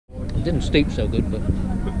It didn't steep so good, but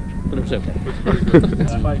it was okay.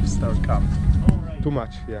 It's 5-star camp. Too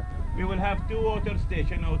much, yeah. We will have 2 water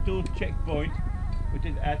stations or 2 checkpoints, which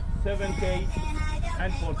is at 7K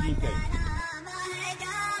and 14K.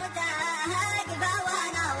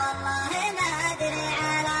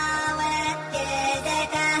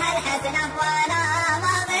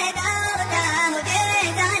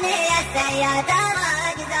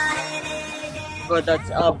 But that's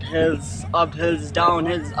uphills,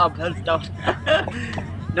 downhills, uphills, down.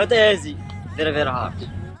 Not easy, very, very hard.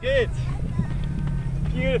 Good.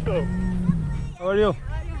 Beautiful. How are you?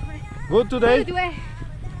 Good today? Good way.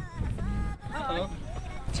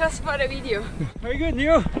 Just for the video. Very good,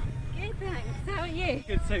 you? Good, thanks. How are you?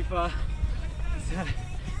 Good so far. It's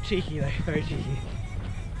cheeky though, very cheeky.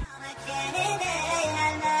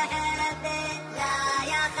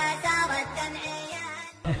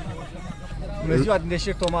 Bună ziua din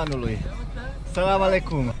deșertul Omanului. Salam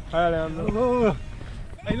alaikum. Hi Alejandro.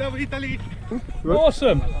 I love Italy.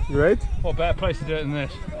 Awesome. Great. What better place to do it than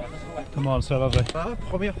this? Come on, so lovely.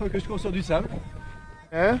 Première fois que je cours sur du sable.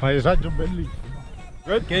 Yeah?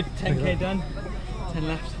 Good. Good, 10K done. 10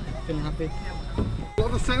 left, feeling happy. A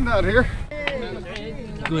lot of sand out here.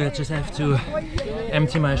 Good, I just have to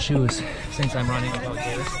empty my shoes since I'm running without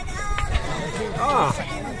gears. Ah,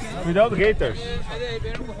 without gaiters.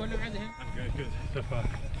 I'm good so far.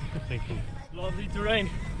 Thank you. Lovely terrain.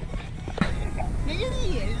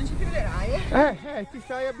 Ti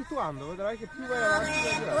stai abituando, vedrai che più vai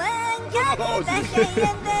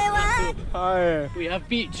avanti. We have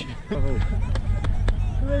beach.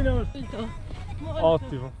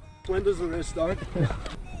 Ottimo. When does the race start?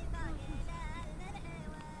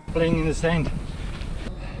 Playing in the sand.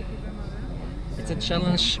 It's a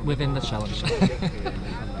challenge within the challenge.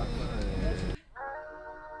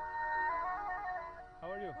 How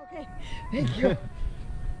are you? Okay. Thank you.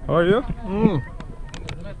 How are you?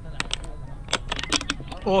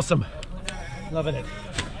 Awesome. Loving it.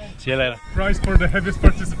 See you later. Prize for the heaviest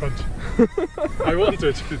participant. I want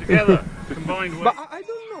it. Together. Combined weight. But I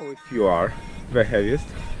don't know if you are the heaviest.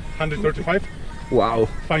 135. Wow.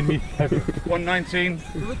 Find me heavy. 119.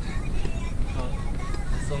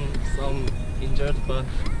 Some injured, but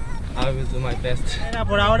I will do my best.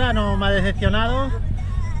 Por ahora no me ha decepcionado.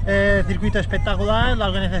 Circuito espectacular, la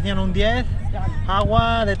organización un 10.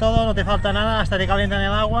 Agua, de todo, no te falta nada, hasta te calientan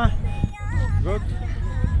el agua. Good.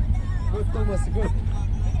 Good Thomas, good.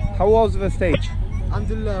 How was the stage?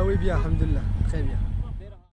 Alhamdulillah, oui bien, alhamdulillah. Très bien.